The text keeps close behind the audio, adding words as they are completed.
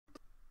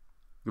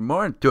Good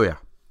morning to ya.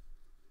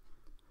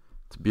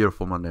 It's a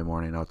beautiful Monday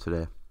morning out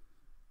today.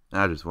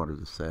 I just wanted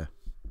to say,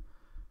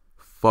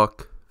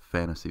 fuck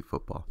fantasy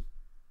football.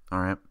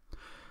 Alright?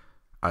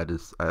 I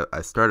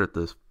started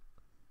this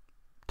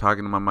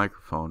talking to my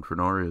microphone for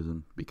no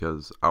reason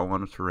because I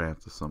wanted to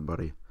rant to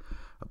somebody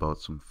about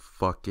some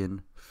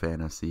fucking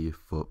fantasy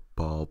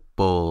football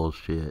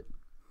bullshit.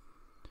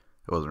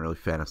 It wasn't really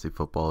fantasy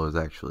football, it was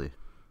actually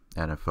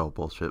NFL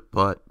bullshit,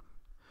 but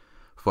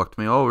fucked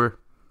me over.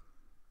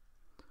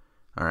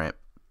 Alright,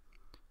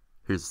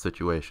 here's the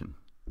situation.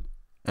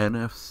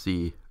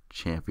 NFC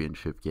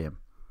championship game,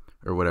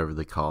 or whatever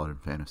they call it in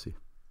fantasy.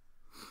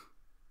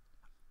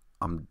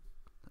 I'm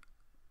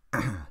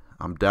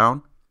I'm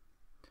down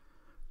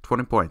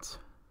 20 points,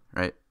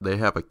 right? They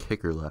have a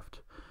kicker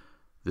left.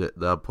 The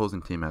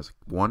opposing team has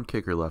one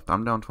kicker left.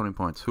 I'm down 20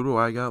 points. Who do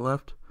I got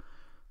left?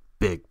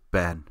 Big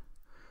Ben,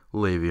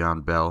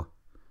 Le'Veon Bell,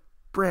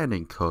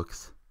 Brandon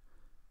Cooks,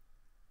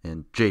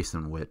 and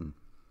Jason Witten.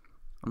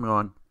 I'm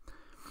going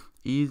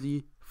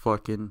easy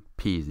fucking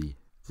peasy.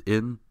 It's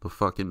in the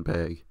fucking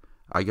bag.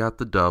 I got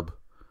the dub.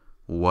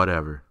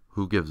 Whatever.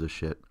 Who gives a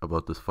shit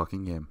about this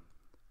fucking game?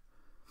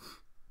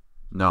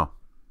 No.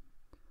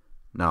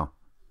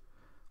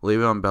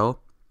 Le'Veon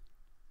Bell,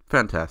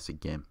 fantastic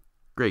game.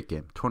 Great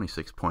game.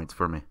 26 points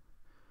for me.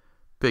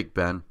 Big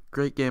Ben,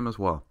 great game as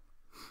well.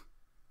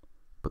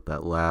 But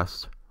that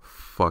last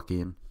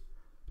fucking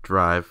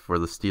drive for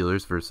the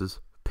Steelers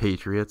versus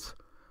Patriots,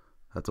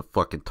 that's a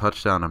fucking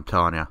touchdown, I'm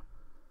telling you.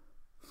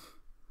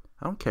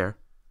 I don't care.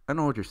 I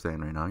know what you're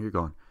saying right now. You're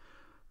going,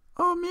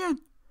 oh man,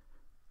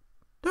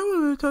 that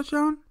wasn't a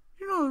touchdown.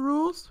 You know the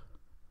rules.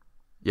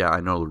 Yeah, I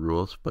know the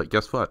rules, but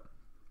guess what?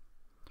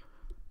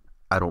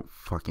 I don't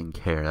fucking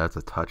care. That's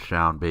a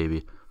touchdown,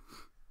 baby.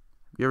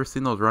 You ever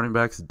seen those running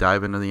backs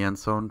dive into the end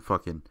zone?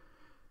 Fucking,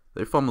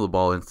 they fumble the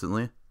ball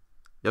instantly.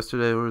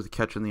 Yesterday there was a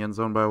catch in the end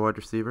zone by a wide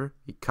receiver.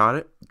 He caught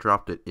it,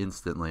 dropped it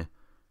instantly.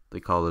 They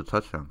called it a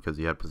touchdown because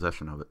he had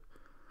possession of it.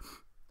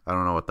 I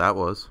don't know what that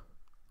was.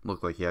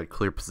 Looked like he had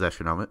clear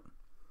possession of it.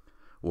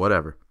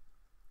 Whatever.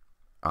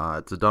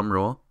 It's a dumb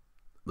rule.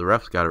 The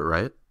refs got it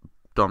right.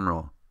 Dumb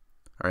rule.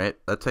 Alright,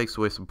 that takes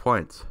away some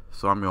points.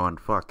 So I'm going,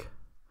 fuck.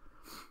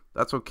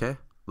 That's okay.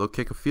 They'll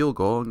kick a field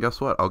goal, and guess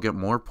what? I'll get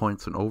more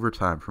points in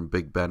overtime from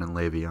Big Ben and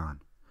Le'Veon.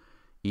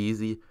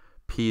 Easy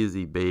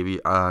peasy, baby.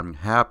 I'm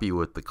happy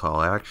with the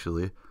call,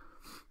 actually.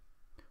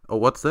 Oh,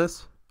 what's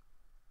this?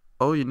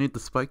 Oh, you need to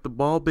spike the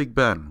ball, Big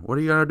Ben. What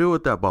are you going to do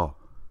with that ball?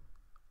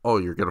 Oh,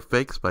 you're going to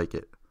fake spike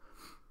it.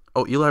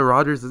 Oh, Eli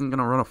Rogers isn't going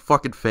to run a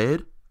fucking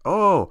fade?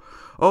 Oh,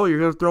 you're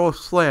going to throw a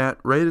slant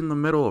right in the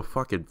middle of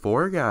fucking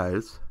four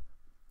guys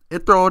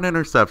and throw an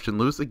interception,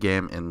 lose the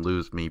game, and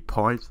lose me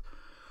points.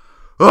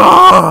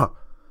 Ah!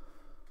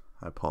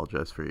 I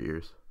apologize for your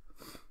ears.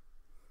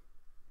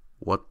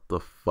 What the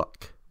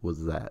fuck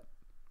was that?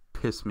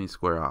 Pissed me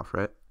square off,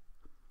 right?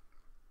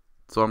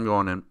 So I'm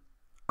going in.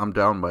 I'm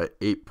down by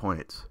 8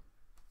 points.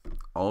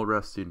 All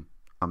resting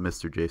on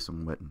Mr.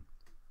 Jason Witten.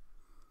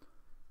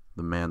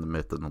 The man, the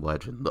myth, and the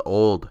legend. The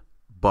old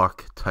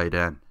Buck tight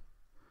end.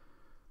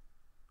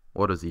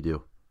 What does he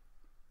do?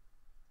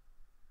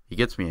 He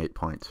gets me 8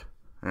 points.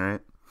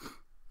 Alright?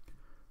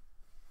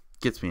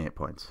 Gets me 8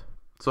 points.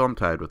 So I'm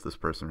tied with this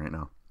person right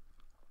now.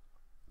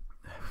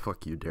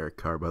 Fuck you, Derek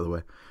Carr, by the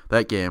way.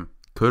 That game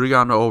could have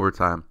gone to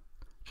overtime.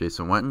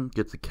 Jason Witten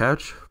gets a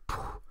catch.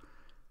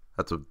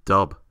 That's a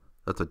dub.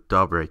 That's a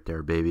dub right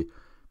there, baby.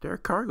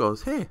 Derek Carr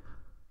goes, hey,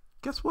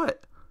 guess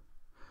what?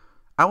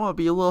 I want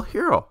to be a little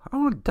hero. I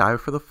want to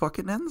dive for the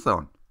fucking end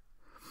zone.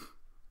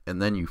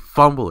 And then you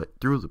fumble it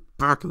through the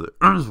back of the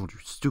end zone, you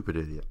stupid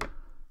idiot.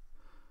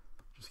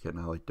 Just kidding,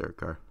 I like Derek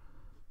Carr.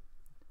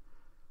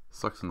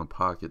 Sucks in the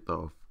pocket,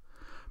 though.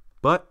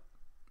 But,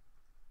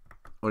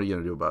 what are you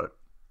going to do about it?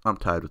 I'm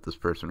tied with this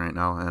person right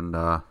now, and,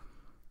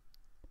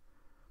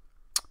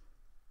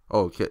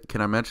 oh,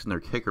 can I mention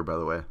their kicker, by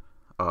the way?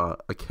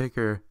 A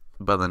kicker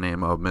by the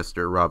name of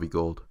Mr. Robbie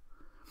Gould.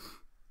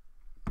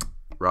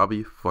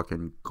 Robbie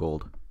fucking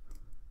Gould.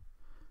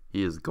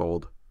 He is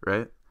gold,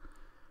 right?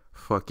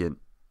 Fucking,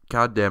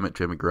 goddamn it,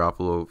 Jimmy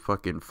Garoppolo.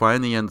 Fucking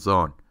find the end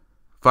zone.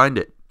 Find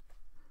it.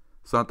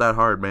 It's not that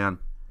hard, man.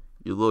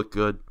 You look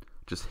good.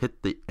 Just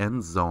hit the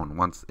end zone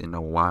once in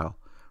a while.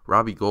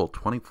 Robbie Gould,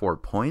 24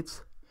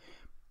 points.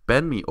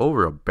 Bend me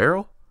over a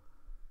barrel.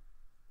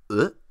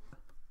 Ugh.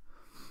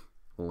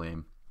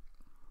 Lame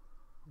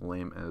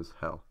as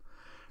hell,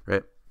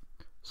 right?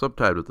 So I'm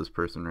tied with this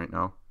person right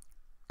now.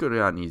 Could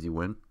have got an easy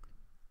win,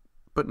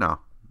 but no,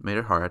 made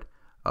it hard.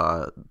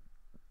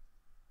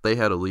 They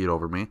had a lead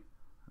over me,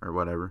 or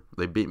whatever.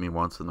 They beat me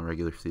once in the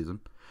regular season,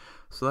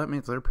 so that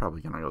means they're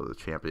probably gonna go to the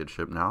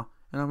championship now,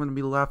 and I'm gonna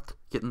be left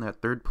getting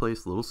that third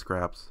place little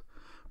scraps.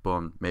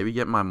 Boom, maybe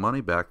get my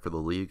money back for the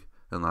league,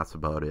 and that's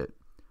about it.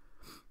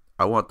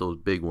 I want those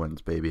big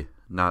wins, baby,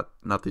 not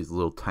these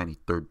little tiny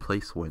third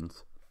place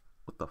wins.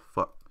 What the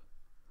fuck?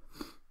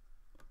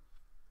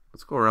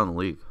 Let's go around the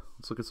league.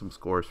 Let's look at some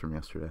scores from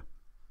yesterday.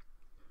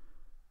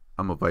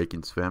 I'm a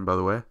Vikings fan, by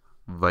the way.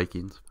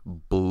 Vikings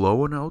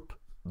blowing out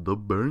the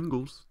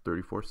Bengals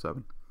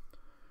 34-7.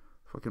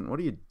 Fucking, what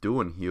are you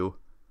doing, Hugh?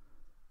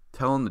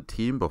 Telling the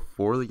team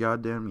before the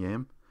goddamn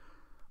game?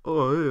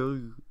 Oh,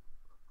 hey,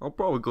 I'll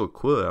probably go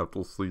quit after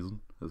the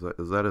season.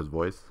 Is that his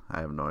voice?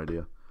 I have no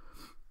idea.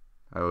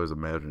 I always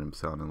imagine him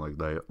sounding like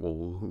that.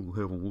 Well, he'll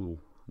have a little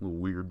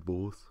weird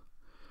voice.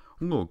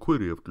 I'm gonna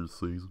quit after the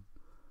season.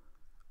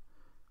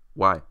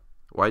 Why?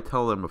 Why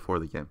tell them before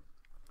the game?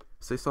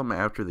 Say something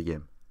after the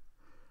game.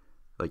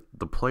 Like,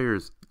 the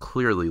players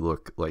clearly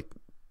look like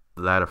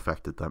that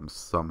affected them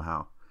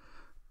somehow.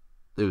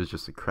 It was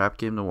just a crap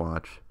game to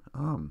watch.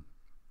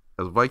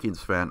 As a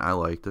Vikings fan, I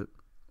liked it.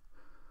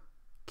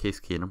 Case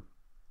Keenum.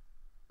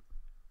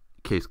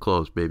 Case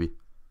closed, baby.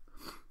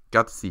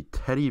 Got to see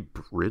Teddy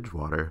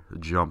Bridgewater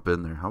jump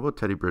in there. How about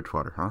Teddy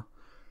Bridgewater, huh?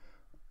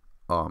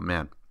 Oh,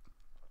 man.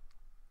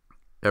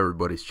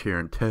 Everybody's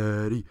cheering,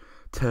 Teddy,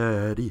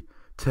 Teddy,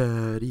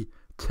 Teddy,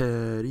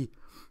 Teddy.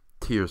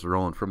 Tears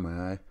rolling from my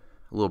eye.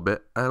 A little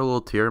bit. I had a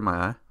little tear in my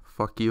eye.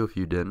 Fuck you if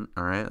you didn't,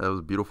 alright? That was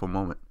a beautiful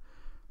moment.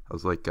 I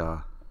was like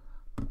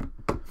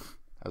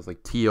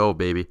T.O.,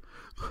 baby.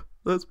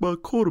 That's my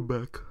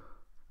quarterback.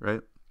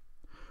 Right?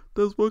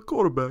 That's my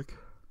quarterback.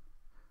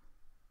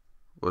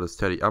 What is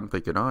Teddy? I'm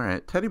thinking,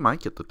 alright, Teddy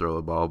might get to throw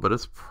the ball, but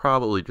it's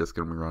probably just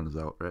going to be runs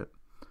out, right?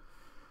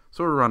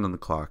 So we're running the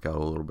clock out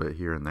a little bit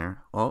here and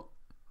there. Oh,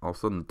 all of a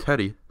sudden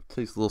Teddy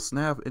takes a little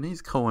snap, and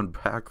he's going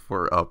back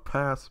for a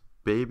pass,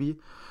 baby.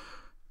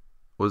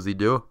 What does he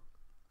do?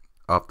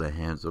 Off the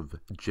hands of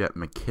Jet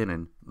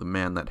McKinnon, the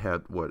man that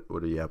had, what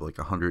did he have, like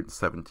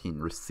 117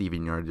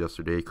 receiving yards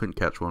yesterday. He couldn't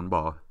catch one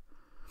ball.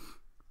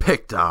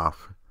 Picked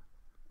off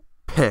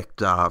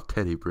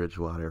Teddy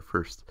Bridgewater.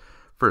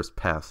 First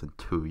pass in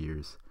 2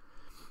 years.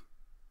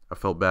 I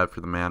felt bad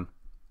for the man.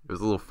 It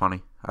was a little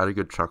funny. I had a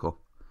good chuckle.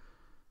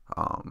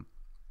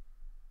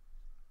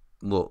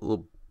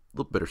 Little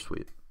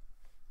bittersweet.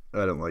 I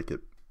didn't like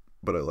it,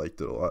 but I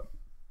liked it a lot.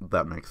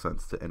 That makes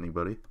sense to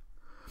anybody.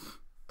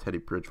 Teddy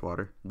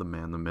Bridgewater, the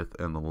man, the myth,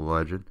 and the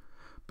legend.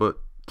 But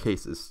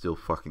case is still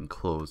fucking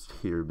closed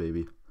here,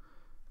 baby.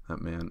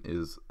 That man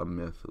is a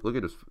myth. Look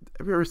at his...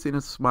 Have you ever seen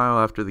his smile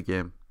after the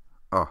game?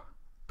 Oh,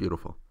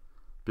 beautiful.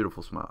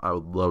 Beautiful smile. I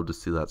would love to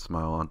see that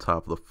smile on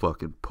top of the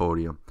fucking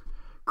podium,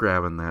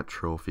 grabbing that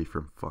trophy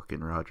from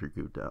fucking Roger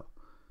Goodell.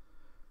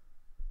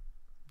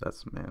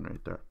 That's the man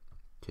right there.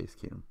 Case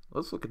Keenum.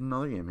 Let's look at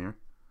another game here.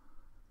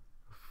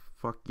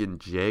 Fucking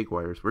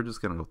Jaguars. We're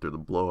just gonna go through the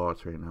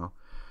blowouts right now.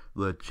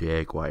 The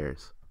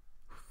Jaguars.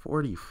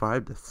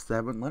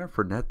 45-7. Leonard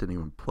Fournette didn't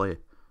even play.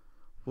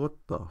 What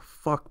the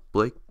fuck?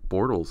 Blake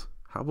Bortles.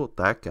 How about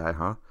that guy,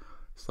 huh?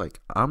 It's like,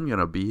 I'm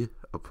gonna be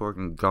a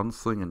fucking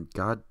gunslinging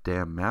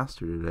goddamn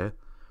master today.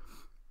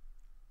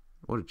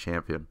 What a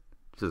champion.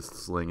 Just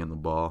slinging the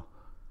ball.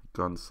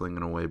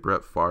 Gunslinging away.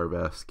 Brett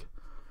Favre-esque.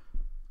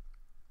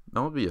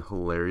 That would be a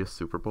hilarious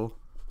Super Bowl.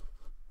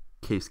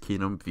 Case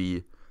Keenum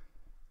v.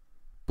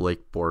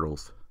 Blake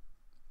Bortles.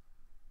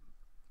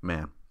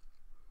 Man.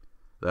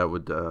 That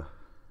would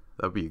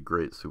be a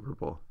great Super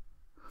Bowl.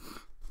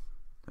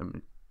 I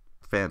mean,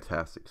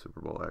 fantastic Super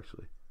Bowl,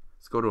 actually.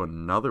 Let's go to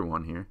another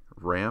one here.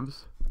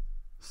 Rams,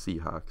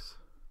 Seahawks.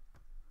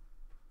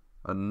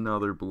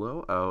 Another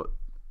blowout.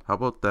 How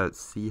about that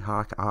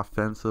Seahawk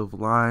offensive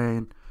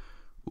line?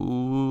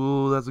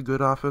 Ooh, that's a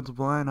good offensive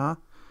line, huh?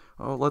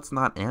 Oh, let's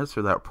not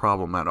answer that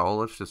problem at all.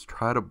 Let's just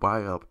try to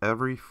buy up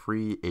every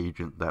free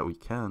agent that we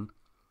can.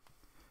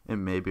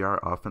 And maybe our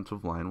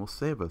offensive line will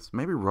save us.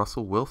 Maybe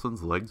Russell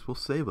Wilson's legs will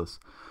save us.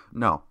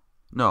 No.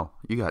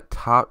 You got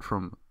topped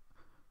from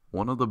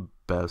one of the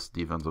best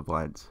defensive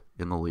lines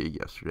in the league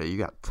yesterday. You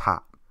got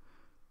topped.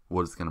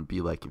 What it's going to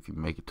be like if you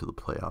make it to the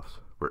playoffs,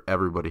 where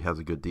everybody has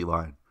a good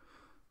D-line.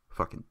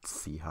 Fucking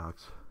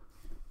Seahawks.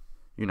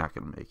 You're not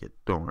going to make it.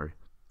 Don't worry.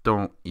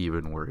 Don't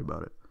even worry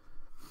about it.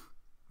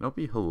 Don't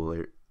be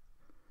hilarious.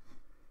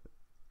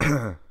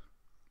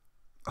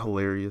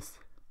 Hilarious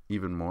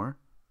even more.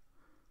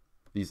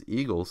 These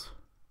Eagles,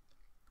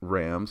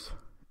 Rams,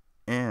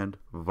 and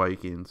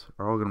Vikings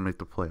are all going to make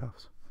the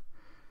playoffs.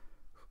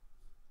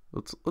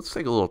 Let's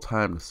take a little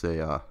time to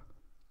say,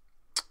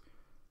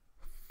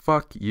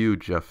 fuck you,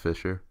 Jeff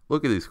Fisher.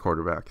 Look at these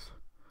quarterbacks.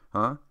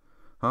 Huh?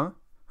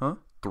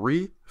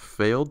 3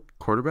 failed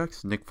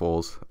quarterbacks? Nick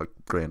Foles,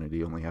 granted,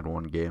 he only had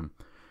one game,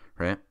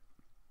 right?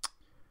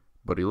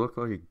 But he looked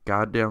like a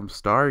goddamn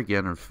star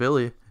again in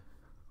Philly.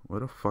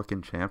 What a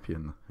fucking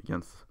champion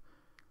against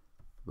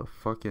the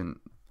fucking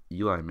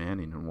Eli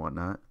Manning and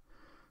whatnot.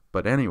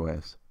 But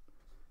anyways,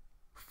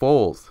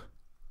 Foles.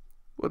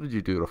 What did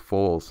you do to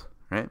Foles,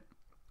 right?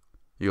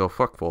 You go,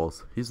 fuck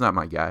Foles. He's not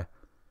my guy.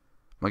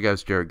 My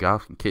guy's Jared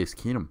Goff and Case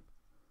Keenum.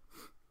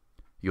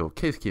 You go,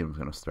 Case Keenum's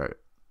going to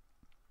start.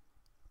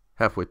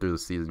 Halfway through the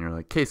season, you're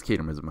like, Case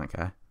Keenum isn't my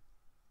guy.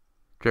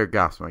 Jared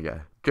Goff's my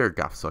guy. Jared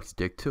Goff sucks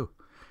dick, too.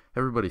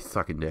 Everybody's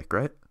sucking dick,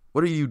 right?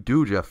 What did you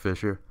do, Jeff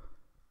Fisher?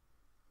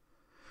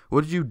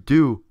 What did you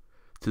do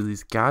to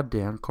these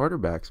goddamn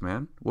quarterbacks,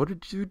 man? What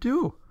did you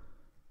do?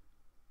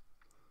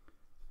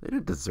 They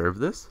didn't deserve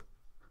this.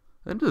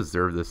 They didn't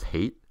deserve this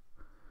hate.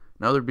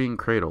 Now they're being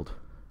cradled.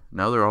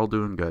 Now they're all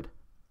doing good.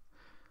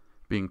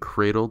 Being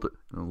cradled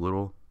in a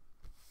little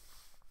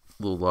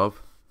Little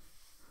love.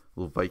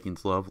 Little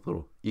Vikings love.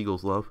 Little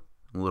Eagles love.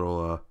 A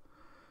little,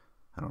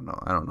 I don't know.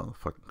 I don't know the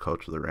fucking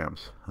coach of the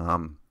Rams.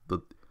 It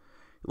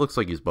looks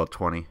like he's about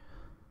 20.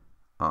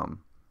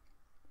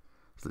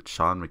 Is it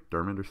Sean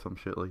McDermott or some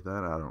shit like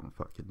that? I don't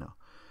fucking know.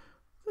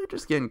 They're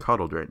just getting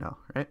cuddled right now,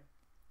 right?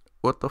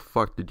 What the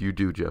fuck did you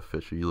do, Jeff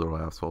Fisher, you little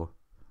asshole?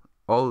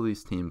 All of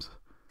these teams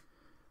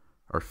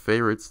are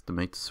favorites to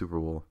make the Super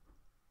Bowl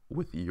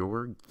with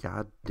your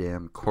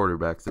goddamn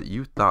quarterbacks that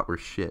you thought were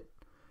shit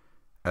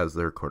as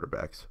their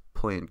quarterbacks,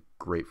 playing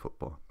great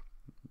football.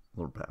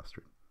 Little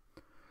bastard.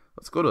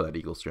 Let's go to that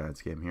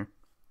Eagles-Giants game here.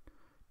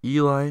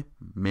 Eli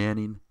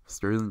Manning,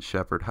 Sterling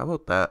Shepard. How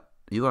about that?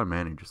 Eli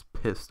Manning just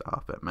pissed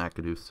off at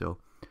McAdoo still.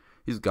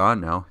 He's gone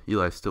now.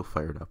 Eli's still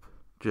fired up.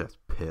 Just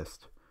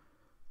pissed.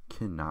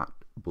 Cannot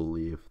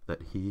believe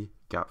that he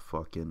got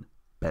fucking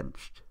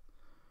benched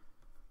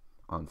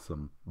on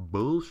some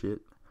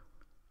bullshit.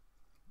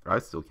 I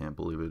still can't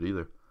believe it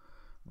either.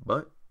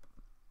 But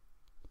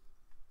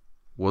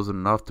wasn't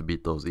enough to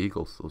beat those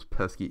Eagles. Those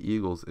pesky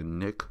Eagles and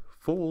Nick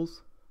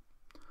Foles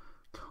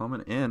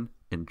coming in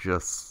and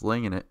just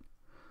slinging it.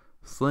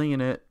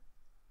 Slinging it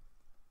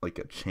like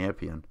a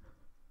champion.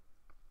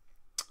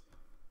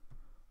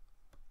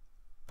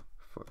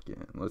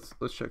 Fucking let's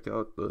check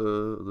out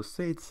the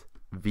Saints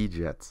v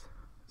Jets.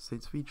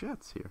 Saints v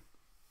Jets here.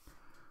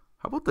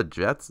 How about the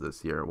Jets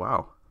this year?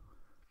 Wow.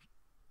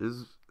 This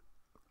is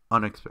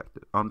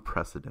unexpected,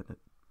 unprecedented.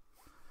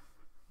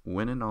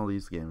 Winning all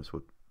these games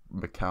with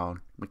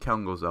McCown.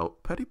 McCown goes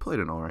out. Petty played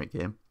an alright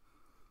game.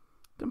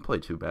 Didn't play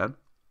too bad.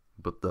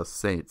 But the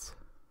Saints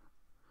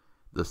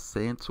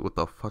with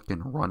a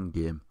fucking run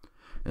game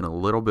and a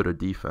little bit of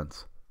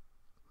defense.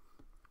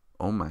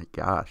 Oh my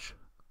gosh.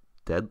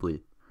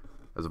 Deadly.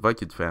 As a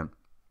Vikings fan,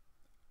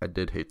 I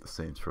did hate the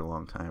Saints for a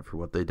long time for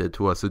what they did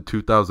to us in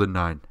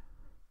 2009.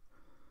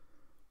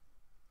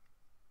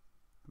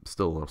 I'm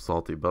still a little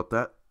salty about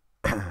that.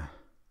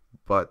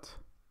 But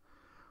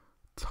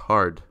it's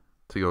hard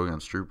to go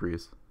against Drew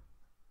Brees.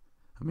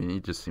 I mean,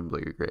 he just seems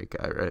like a great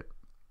guy, right?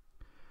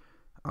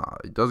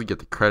 He doesn't get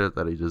the credit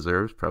that he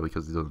deserves, probably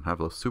because he doesn't have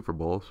those Super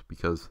Bowls,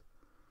 because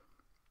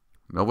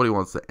nobody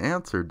wants to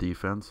answer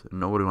defense,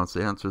 and nobody wants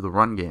to answer the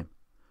run game.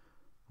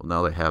 Well,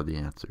 now they have the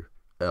answer.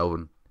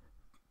 Alvin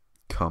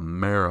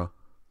Kamara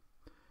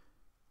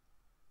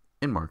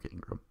and Mark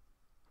Ingram,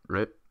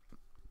 right?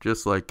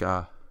 Just like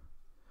what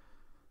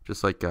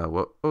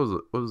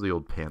was the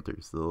old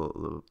Panthers,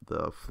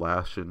 the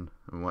Flash and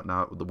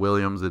whatnot, the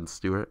Williams and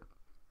Stewart.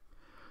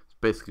 It's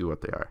basically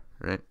what they are,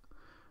 right?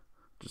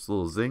 Just a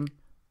little zing,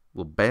 a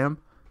little bam,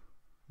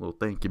 a little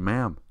thank you,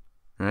 ma'am,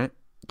 right?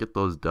 Get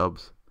those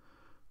dubs.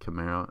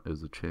 Kamara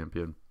is a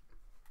champion.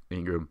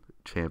 Ingram,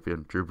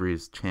 champion. Drew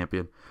Brees,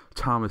 champion.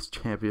 Thomas,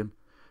 champion.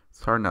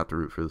 It's hard not to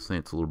root for the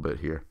Saints a little bit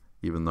here,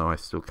 even though I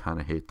still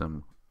kind of hate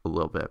them a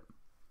little bit.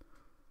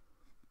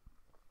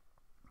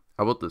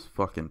 How about this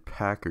fucking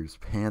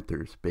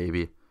Packers-Panthers,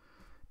 baby?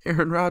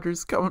 Aaron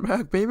Rodgers coming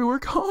back, baby. We're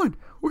going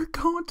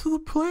to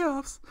the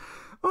playoffs.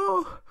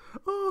 Oh,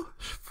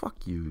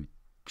 fuck you,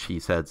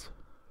 cheeseheads.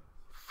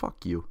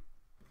 Fuck you.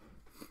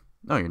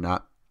 No, you're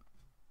not.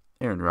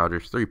 Aaron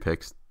Rodgers, 3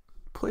 picks.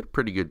 Played a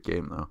pretty good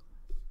game, though.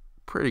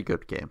 Pretty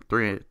good game.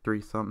 3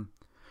 something.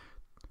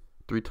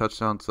 3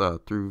 touchdowns,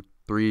 threw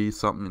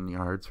 3-something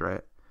yards,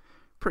 right?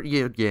 Pretty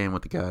good game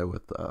with the guy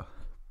with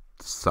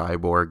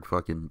cyborg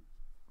fucking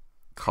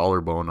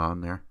collarbone on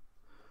there.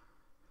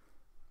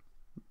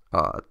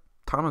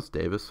 Thomas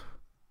Davis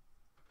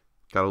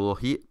got a little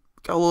heat.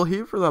 Got a little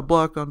heat for that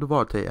block on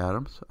Devontae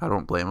Adams. I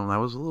don't blame him.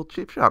 That was a little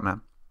cheap shot, man.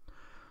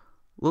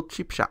 A little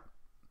cheap shot.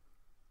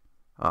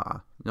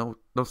 No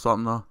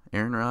something though.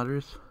 Aaron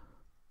Rodgers.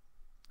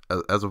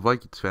 As a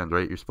Vikings fan,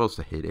 right? You're supposed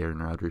to hate Aaron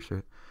Rodgers,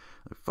 right?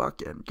 The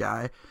fucking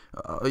guy.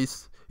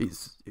 He's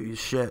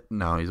shit.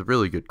 No, he's a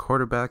really good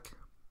quarterback.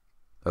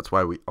 That's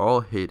why we all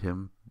hate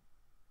him.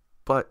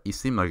 But he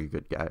seemed like a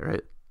good guy,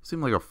 right? He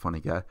seemed like a funny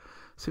guy.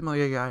 Seemed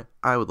like a guy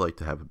I would like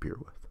to have a beer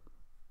with.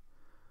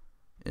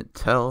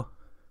 Until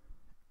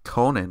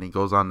Conan, he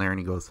goes on there and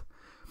he goes,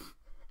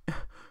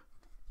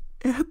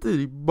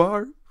 Anthony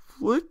Barr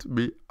flicked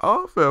me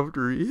off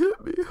after he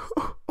hit me.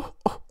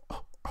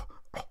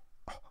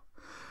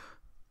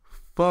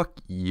 Fuck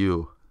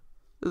you.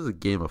 This is a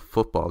game of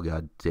football,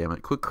 god damn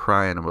it. Quit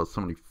crying about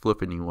somebody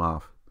flipping you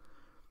off.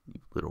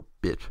 You little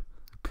bitch.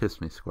 It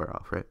pissed me square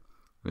off, right?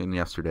 And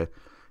yesterday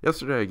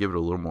I gave it a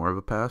little more of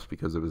a pass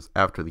because it was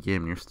after the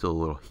game and you're still a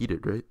little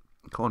heated, right?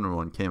 Conan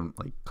one came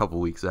like a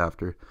couple weeks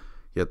after.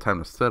 He had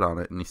time to sit on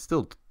it and he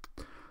still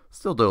did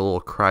a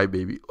little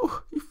crybaby.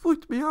 Oh, he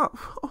flicked me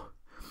off. Oh.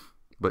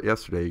 But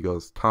yesterday he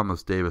goes,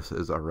 Thomas Davis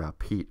is a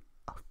repeat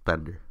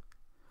offender.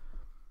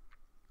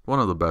 One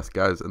of the best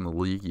guys in the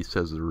league, he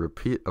says, is a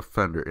repeat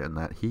offender and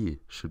that he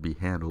should be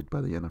handled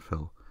by the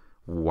NFL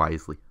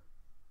wisely.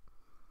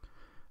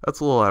 That's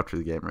a little after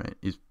the game, right?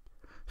 He's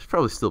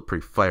probably still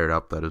pretty fired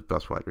up that his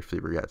best wide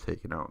receiver got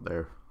taken out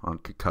there on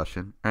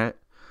concussion, right?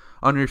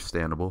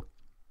 Understandable.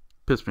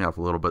 Pissed me off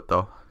a little bit,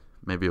 though.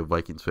 Maybe a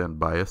Vikings fan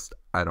biased.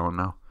 I don't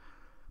know.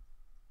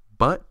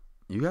 But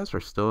You guys are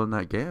still in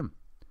that game.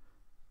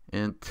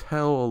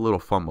 Until a little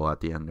fumble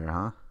at the end there,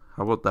 huh?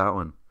 How about that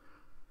one?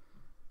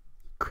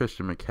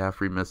 Christian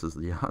McCaffrey misses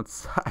the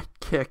onside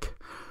kick.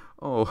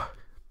 Oh,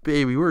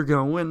 baby, we're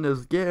going to win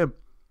this game.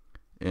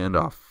 And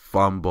a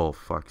fumble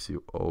fucks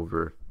you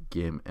over.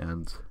 Game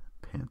ends.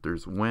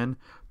 Panthers win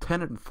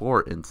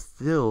 10-4 and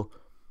still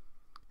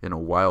in a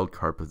wild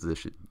card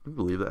position. Can you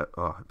believe that?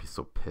 Oh, I'd be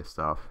so pissed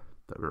off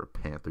that we're a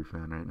Panther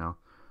fan right now.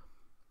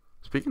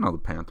 Speaking of the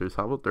Panthers,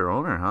 how about their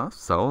owner, huh?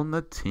 Selling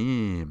the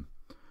team.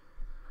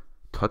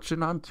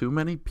 Touching on too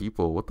many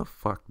people. What the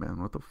fuck,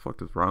 man? What the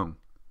fuck is wrong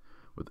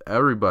with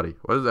everybody?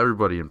 Why does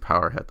everybody in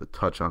power have to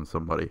touch on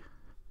somebody?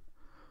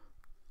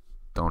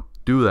 Don't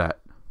do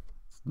that.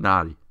 It's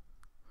naughty.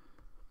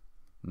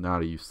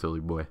 Naughty, you silly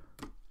boy.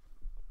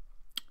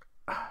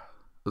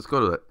 Let's go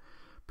to that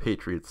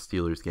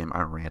Patriots-Steelers game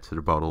I ranted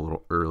about a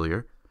little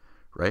earlier.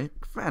 Right?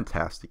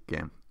 Fantastic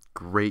game.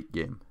 Great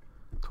game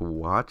to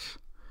watch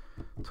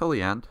till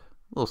the end.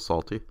 A little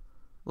salty. A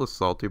little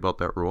salty about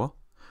that rule.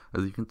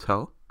 As you can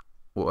tell.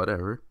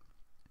 Whatever.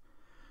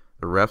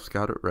 The refs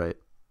got it right.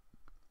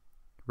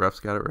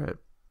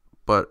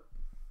 But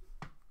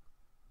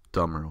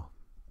dumb rule.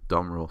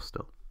 Dumb rule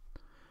still.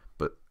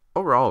 But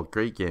overall,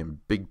 great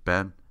game. Big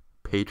Ben,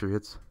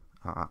 Patriots.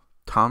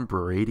 Tom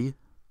Brady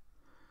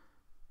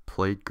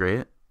played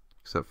great.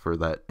 Except for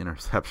that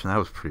interception. That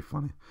was pretty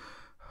funny.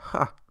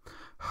 Ha.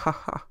 Ha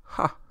ha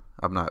ha.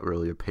 I'm not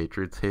really a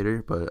Patriots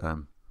hater, but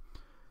I'm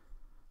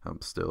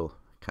still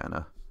kind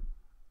of...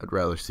 I'd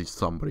rather see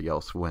somebody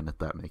else win, if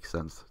that makes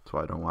sense. That's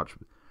why I don't watch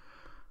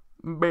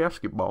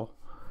basketball.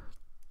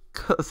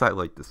 Because I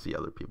like to see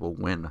other people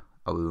win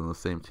other than the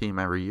same team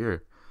every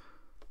year.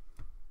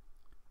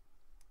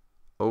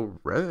 All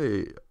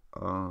right.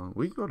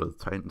 We go to the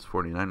Titans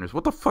 49ers.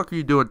 What the fuck are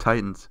you doing,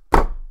 Titans?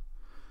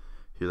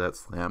 Hear that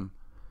slam?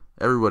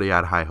 Everybody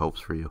had high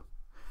hopes for you.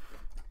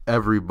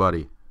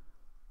 Everybody.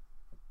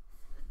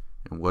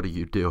 And what do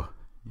you do?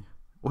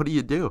 What do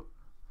you do?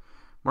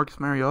 Marcus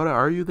Mariota,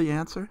 are you the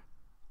answer?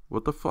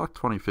 What the fuck?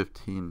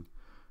 2015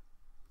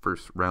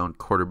 first round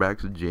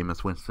quarterbacks with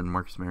Jameis Winston,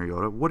 Marcus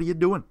Mariota. What are you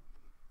doing?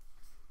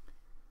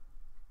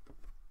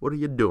 What are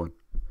you doing?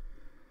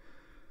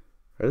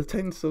 Are the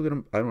Titans still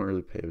going to... I don't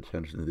really pay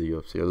attention to the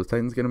UFC. Are the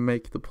Titans going to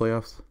make the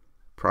playoffs?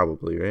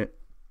 Probably, right?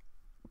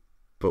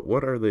 But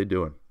what are they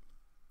doing?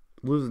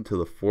 Losing to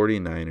the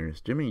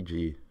 49ers. Jimmy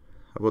G.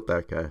 How about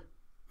that guy?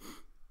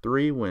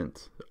 3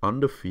 wins.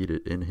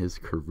 Undefeated in his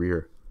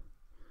career.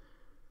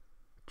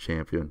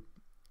 Champion.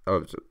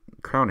 Oh,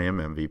 crown him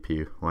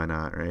MVP. Why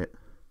not, right?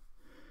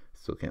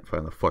 Still can't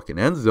find the fucking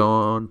end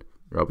zone.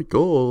 Robbie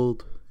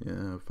Gold.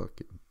 Yeah,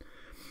 fucking.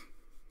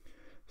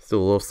 Still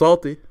a little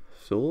salty.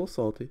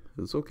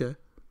 It's okay.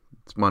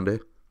 It's Monday.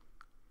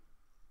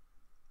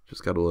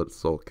 Just gotta let it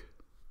sulk.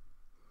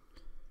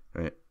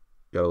 Right?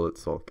 Gotta let it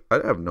sulk. I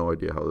have no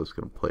idea how this is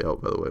gonna play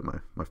out, by the way,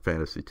 my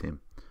fantasy team.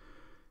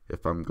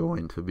 If I'm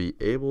going to be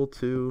able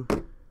to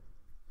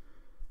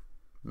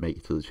make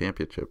it to the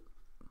championship.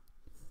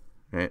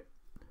 Right?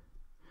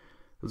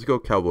 Let's go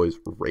Cowboys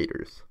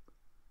Raiders.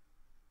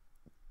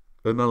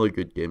 Another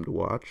good game to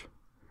watch,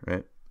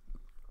 right?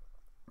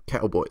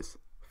 Cowboys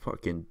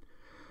fucking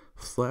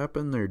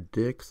slapping their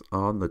dicks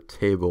on the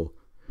table.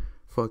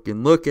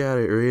 Fucking look at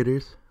it,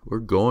 Raiders. We're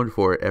going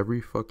for it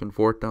every fucking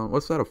 4th down.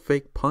 What's that, a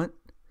fake punt?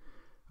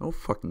 I don't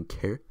fucking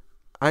care.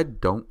 I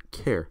don't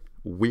care.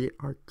 We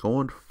are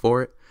going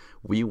for it.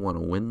 We want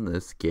to win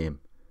this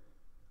game.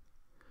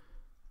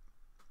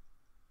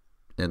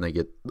 And they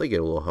get a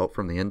little help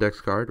from the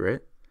index card,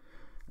 right?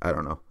 I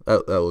don't know.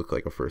 That looked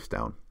like a first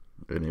down.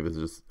 And it was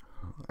just,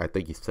 I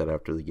think he said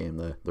after the game,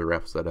 the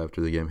ref said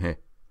after the game, hey,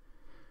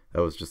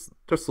 that was just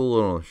a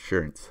little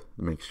assurance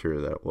to make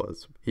sure that it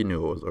was. He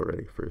knew it was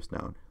already first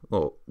down.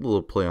 A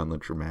little play on the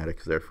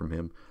dramatics there from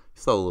him.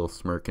 You saw a little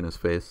smirk in his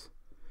face.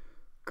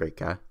 Great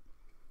guy.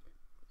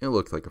 It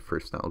looked like a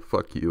first down.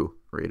 Fuck you,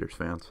 Raiders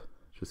fans.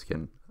 Just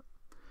kidding.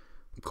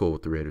 I'm cool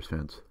with the Raiders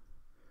fans.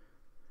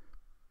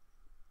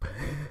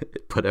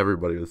 But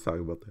everybody was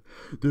talking about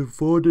that. They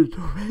folded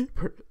the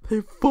paper.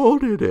 They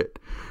folded it.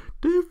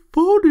 They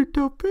folded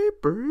the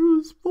paper. It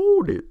was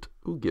folded.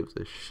 Who gives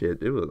a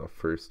shit? It was a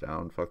first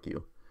down. Fuck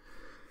you.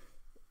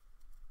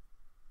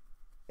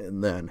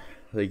 And then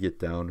they get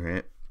down,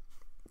 right?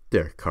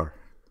 Derek Carr.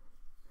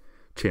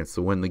 Chance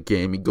to win the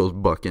game. He goes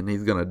bucking.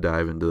 He's going to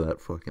dive into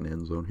that fucking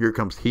end zone. Here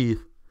comes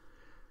Heath.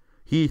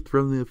 Heath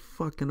from the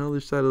fucking other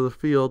side of the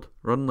field.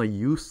 Running like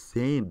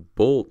Usain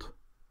Bolt.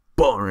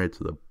 Ball right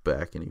to the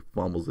back, and he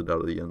fumbles it out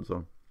of the end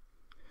zone.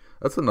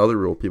 That's another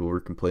rule people were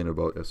complaining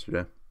about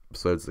yesterday,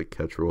 besides the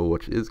catch rule,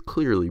 which is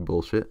clearly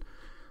bullshit.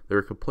 They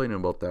were complaining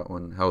about that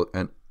one, how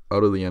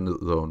out of the end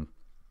zone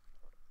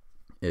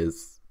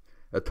is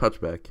a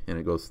touchback, and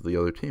it goes to the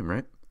other team,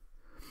 right?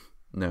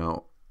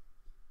 Now,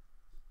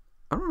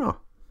 I don't know.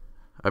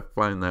 I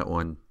find that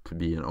one to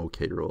be an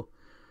okay rule.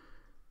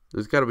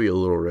 There's got to be a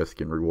little risk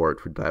and reward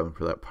for diving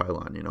for that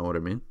pylon, you know what I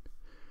mean?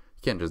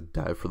 You can't just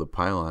dive for the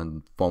pylon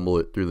and fumble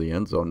it through the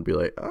end zone and be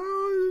like,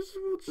 oh,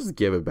 we'll just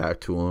give it back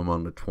to him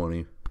on the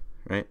 20,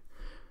 right?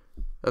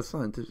 That's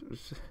not.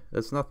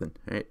 That's nothing,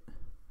 right?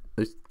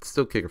 They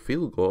still kick a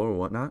field goal or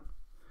whatnot.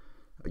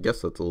 I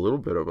guess that's a little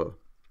bit of a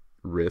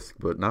risk,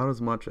 but not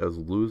as much as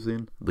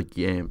losing the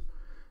game.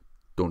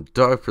 Don't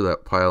dive for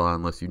that pylon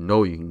unless you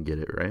know you can get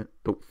it, right?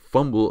 Don't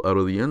fumble out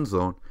of the end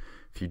zone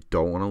if you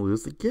don't want to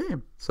lose the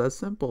game. It's that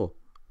simple.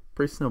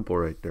 Pretty simple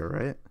right there,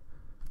 right?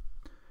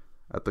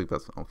 I think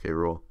that's an okay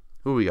rule.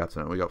 Who we got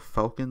tonight? We got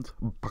Falcons,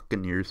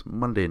 Buccaneers,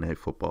 Monday Night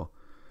Football.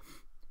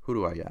 Who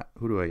do I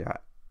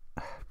got?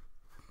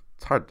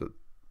 It's hard to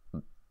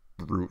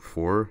root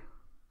for.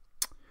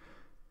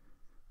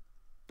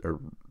 Or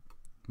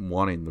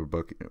wanting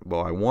the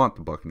Well, I want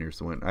the Buccaneers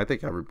to win. I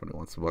think everybody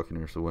wants the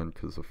Buccaneers to win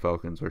because the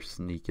Falcons are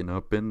sneaking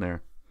up in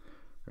there,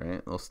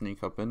 right? They'll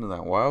sneak up into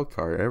that wild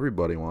card.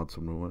 Everybody wants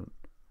them to win.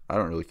 I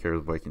don't really care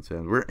as Vikings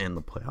fans. We're in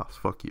the playoffs.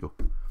 Fuck you.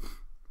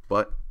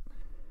 But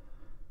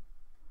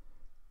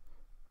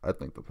I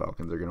think the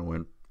Falcons are gonna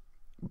win.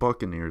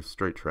 Buccaneers,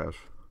 straight trash.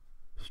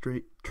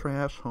 Straight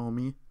trash,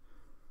 homie.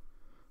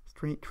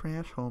 Straight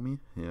trash, homie.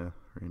 Yeah,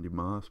 Randy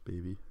Moss,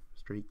 baby.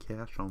 Straight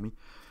cash, homie.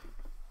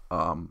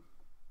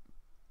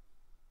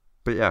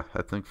 But yeah,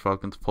 I think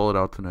Falcons pull it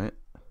out tonight.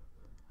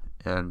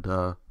 And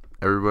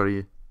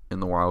everybody in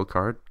the wild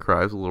card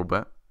cries a little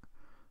bit.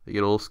 They get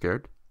a little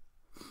scared.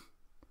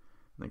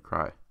 And they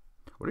cry.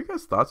 What are your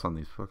guys' thoughts on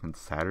these fucking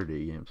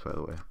Saturday games, by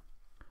the way?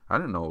 I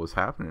didn't know what was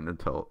happening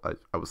until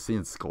I was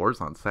seeing scores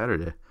on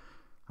Saturday.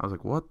 I was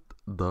like, what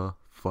the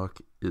fuck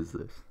is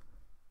this?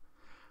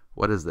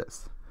 What is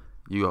this?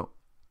 You go,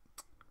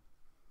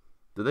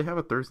 did they have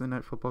a Thursday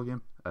night football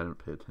game? I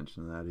didn't pay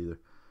attention to that either.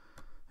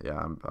 Yeah,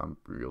 I'm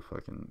real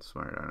fucking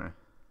smart, aren't I?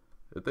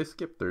 If they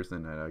skipped Thursday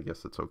night, I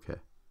guess it's okay.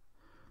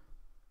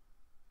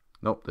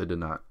 Nope, they did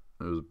not.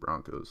 It was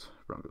Broncos.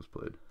 Broncos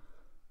played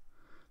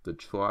the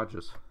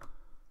Chargers.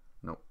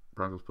 Nope,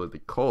 Broncos played the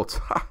Colts.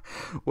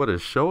 What a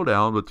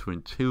showdown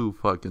between two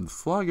fucking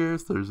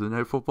sluggers. Thursday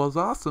night football's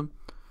awesome.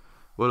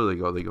 What do they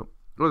go? They go,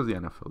 what does the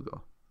NFL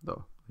go,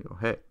 though? They go,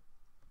 hey,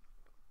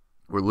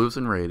 we're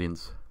losing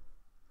ratings.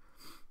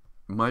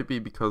 Might be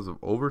because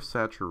of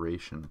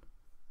oversaturation.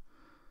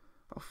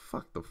 Oh,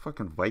 fuck. The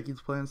fucking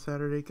Vikings play on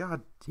Saturday?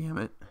 God damn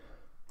it.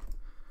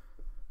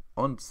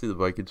 I want to see the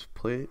Vikings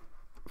play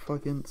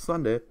fucking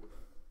Sunday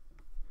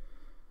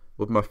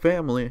with my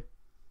family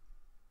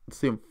and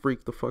see them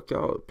freak the fuck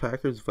out.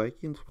 Packers,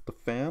 Vikings with the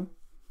fam.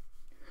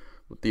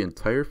 With the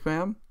entire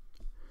fam.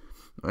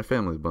 My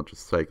family's a bunch of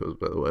psychos,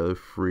 by the way. They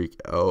freak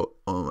out.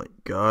 Oh my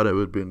god, it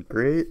would have been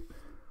great.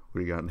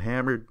 Would have gotten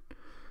hammered.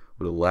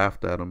 Would have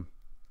laughed at them.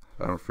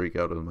 I don't freak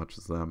out as much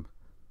as them.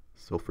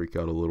 Still freak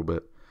out a little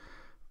bit.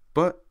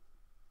 But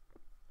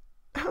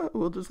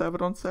we'll just have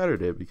it on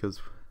Saturday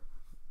because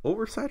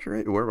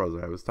oversaturated. Where was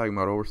I? I was talking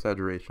about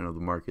oversaturation of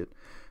the market.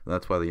 And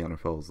that's why the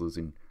NFL is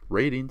losing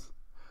ratings.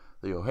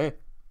 They go, hey,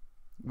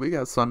 we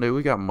got Sunday,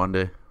 we got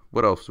Monday.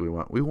 What else do we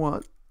want? We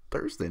want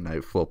Thursday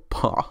night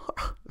football.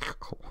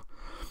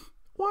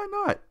 Why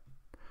not?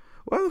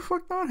 Why the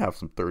fuck not have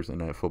some Thursday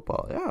night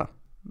football? Yeah.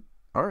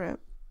 All right.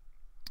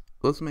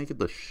 Let's make it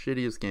the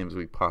shittiest games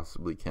we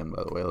possibly can,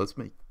 by the way. Let's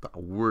make the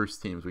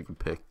worst teams we can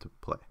pick to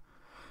play.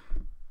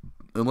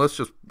 And let's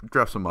just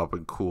dress them up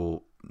in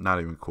cool, not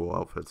even cool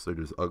outfits. They're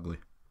just ugly.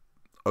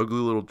 Ugly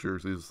little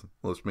jerseys.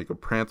 Let's make a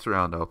prance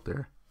around out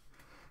there.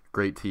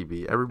 Great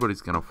TV.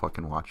 Everybody's going to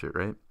fucking watch it,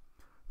 right?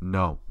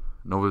 No.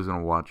 Nobody's going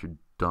to watch your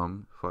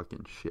dumb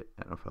fucking shit,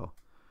 NFL.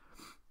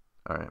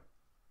 All right.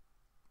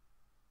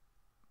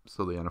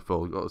 So the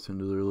NFL goes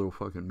into their little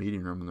fucking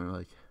meeting room and they're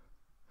like,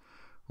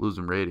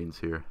 losing ratings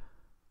here.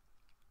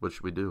 What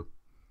should we do?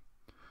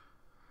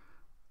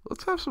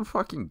 Let's have some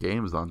fucking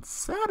games on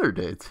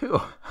Saturday,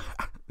 too.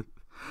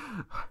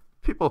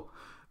 People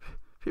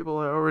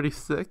are already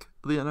sick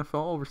of the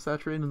NFL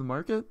oversaturating the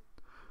market.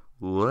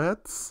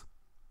 Let's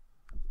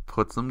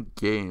put some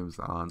games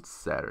on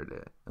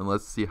Saturday. And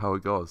let's see how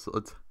it goes.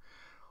 So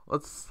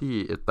let's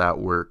see if that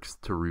works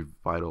to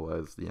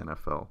revitalize the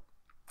NFL.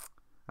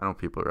 I know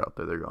people are out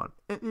there, they're going,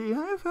 the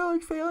NFL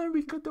is failing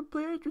because the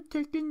players are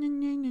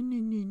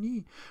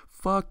taking...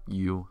 Fuck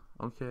you,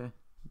 okay?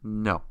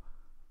 No,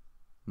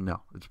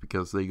 it's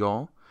because they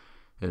go,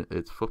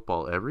 it's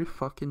football every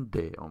fucking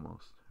day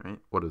almost, right?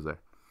 What is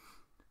there?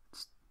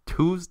 It's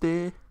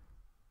Tuesday,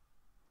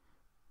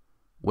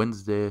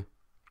 Wednesday,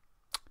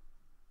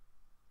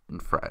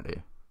 and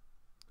Friday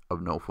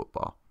of no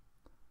football.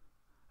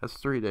 That's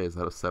 3 days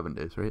out of 7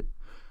 days, right?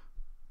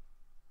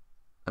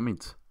 That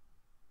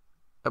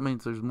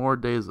means there's more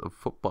days of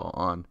football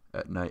on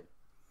at night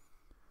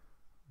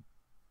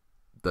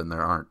than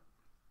there aren't,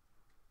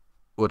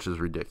 which is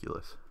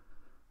ridiculous.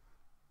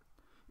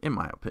 In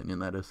my opinion,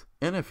 that is.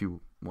 And I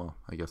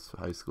guess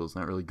high school's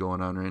not really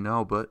going on right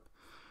now, but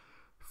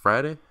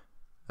Friday,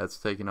 that's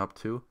taken up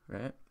too,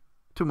 right?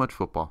 Too much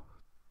football.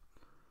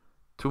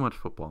 Too much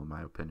football, in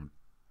my opinion.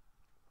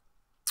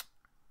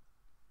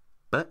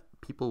 But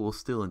people will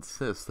still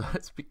insist that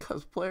it's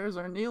because players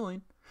are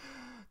kneeling.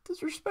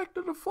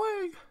 Disrespected the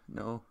flag.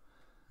 No,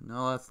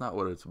 that's not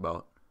what it's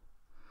about.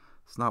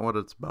 It's not what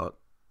it's about.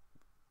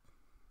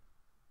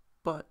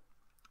 But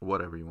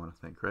whatever you want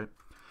to think, right?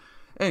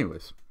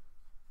 Anyways,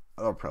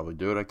 I'll probably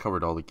do it. I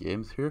covered all the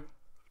games here.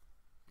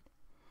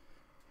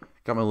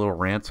 Got my little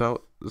rants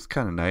out. It's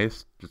kind of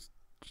nice, just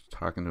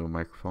talking to a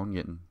microphone,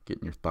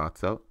 getting your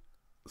thoughts out.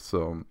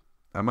 So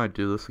I might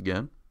do this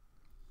again.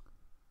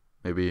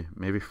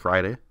 Maybe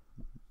Friday.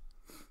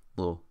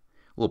 Little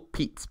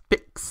Pete's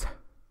picks,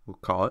 we'll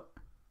call it.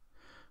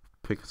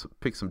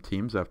 Pick some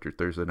teams after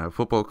Thursday Night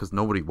Football, because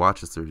nobody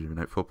watches Thursday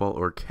Night Football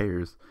or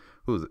cares.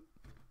 Who is it?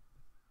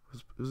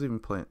 Who's even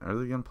playing? Are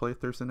they gonna play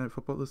Thursday Night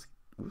Football this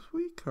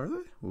week? Are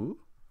they? Ooh,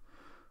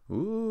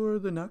 are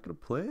they not gonna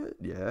play it?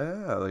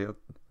 Yeah, they have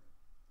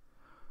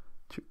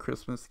 2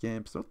 Christmas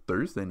games, no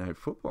Thursday Night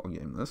Football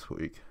game this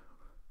week.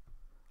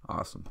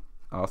 Awesome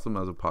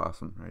as a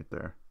possum right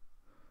there.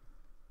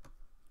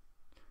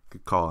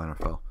 Good call,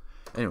 NFL.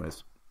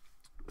 Anyways,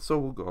 so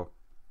we'll go.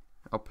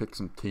 I'll pick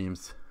some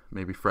teams.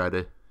 Maybe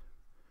Friday.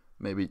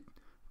 Maybe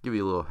give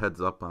you a little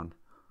heads up on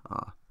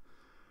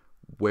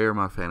where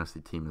my fantasy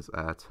team is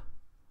at.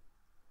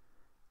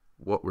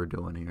 What we're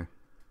doing here.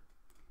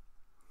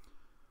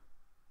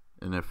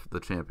 And if the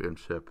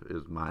championship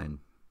is mine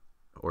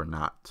or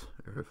not.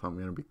 Or if I'm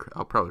going to be...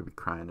 I'll probably be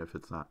crying if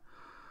it's not.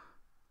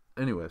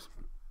 Anyways.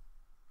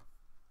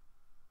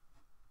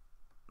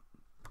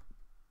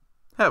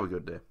 Have a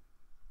good day.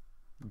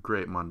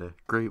 Great Monday.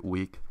 Great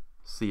week.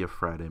 See you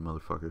Friday,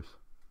 motherfuckers.